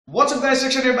What's up guys,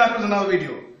 Section here back with another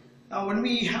video. Now when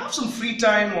we have some free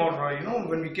time or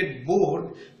when we get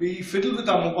bored, we fiddle with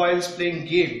our mobiles playing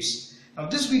games. Now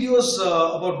this video is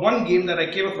about one game that I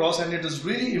came across and it is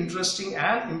really interesting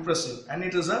and impressive, and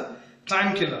it is a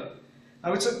time killer.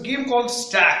 Now it's a game called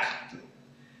Stack.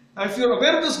 Now if you're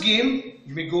aware of this game,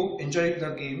 you may go enjoy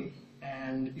the game,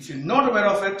 and if you're not aware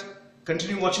of it,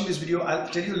 continue watching this video. I'll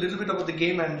tell you a little bit about the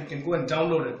game and you can go and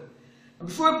download it.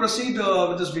 Before I proceed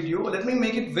with this video, let me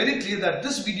make it very clear that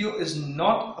this video is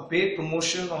not a paid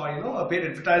promotion or a paid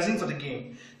advertising for the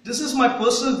game. This is my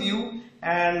personal view,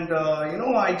 and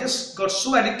I just got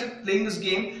so addicted playing this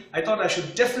game, I thought I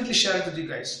should definitely share it with you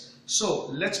guys. So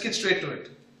let's get straight to it.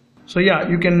 So yeah,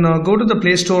 you can go to the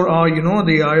Play Store or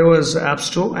the iOS App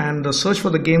Store and search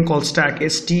for the game called Stack,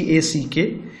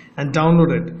 S-T-A-C-K, and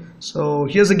download it. So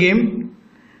here's the game.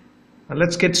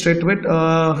 Let's get straight to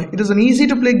it. It is an easy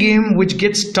to play game which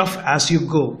gets tough as you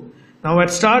go. Now at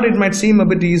start it might seem a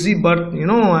bit easy, but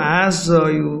as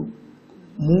you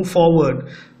move forward,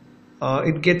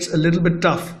 it gets a little bit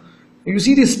tough. You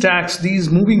see these stacks, these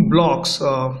moving blocks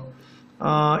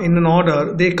in an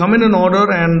order. They come in an order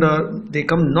and they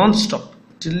come non-stop.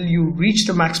 Till you reach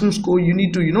the maximum score, you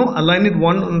need to align it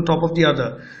one on top of the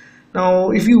other. Now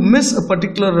if you miss a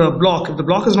particular block, if the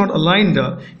block is not aligned,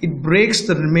 it breaks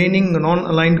the remaining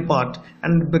non-aligned part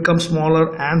and it becomes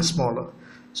smaller and smaller.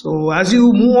 So as you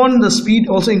move on, the speed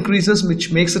also increases,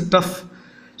 which makes it tough.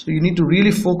 So you need to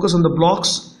really focus on the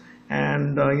blocks,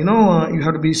 and you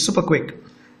have to be super quick.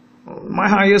 My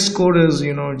highest score is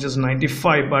just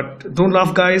 95, but don't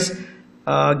laugh guys,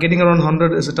 getting around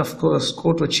 100 is a tough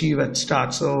score to achieve at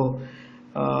start. So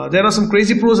there are some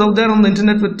crazy pros out there on the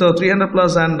internet with 300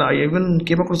 plus, and I even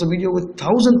came across a video with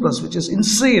 1000 plus, which is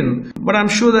insane. But I'm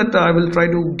sure that I will try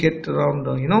to get around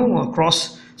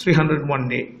across 300 one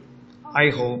day, I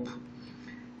hope.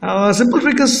 A simple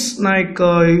trick is like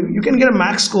you can get a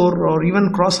max score or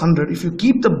even cross 100 if you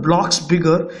keep the blocks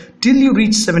bigger till you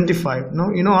reach 75.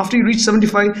 Now after you reach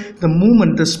 75, the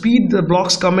movement, the speed the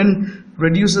blocks come in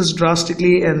reduces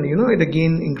drastically, and it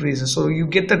again increases, so you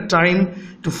get the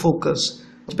time to focus.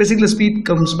 Basically the speed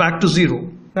comes back to zero.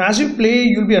 Now as you play,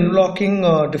 you'll be unlocking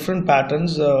different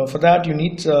patterns. For that you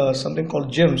need something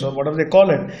called gems, or whatever they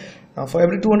call it. Now for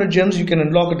every 200 gems you can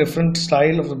unlock a different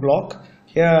style of the block.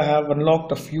 Here I have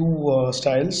unlocked a few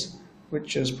styles,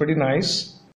 which is pretty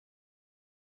nice.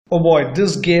 Oh boy,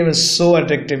 this game is so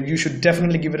addictive. You should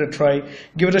definitely give it a try,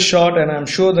 give it a shot, and I'm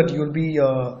sure that you'll be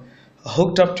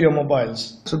hooked up to your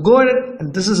mobiles. So go ahead,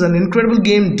 and this is an incredible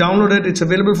game. Download it. It's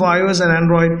available for iOS and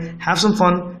Android. Have some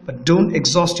fun, but don't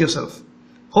exhaust yourself.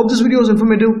 Hope this video was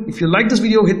informative. If you like this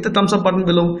video, hit the thumbs up button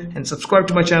below and subscribe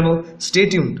to my channel. Stay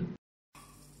tuned.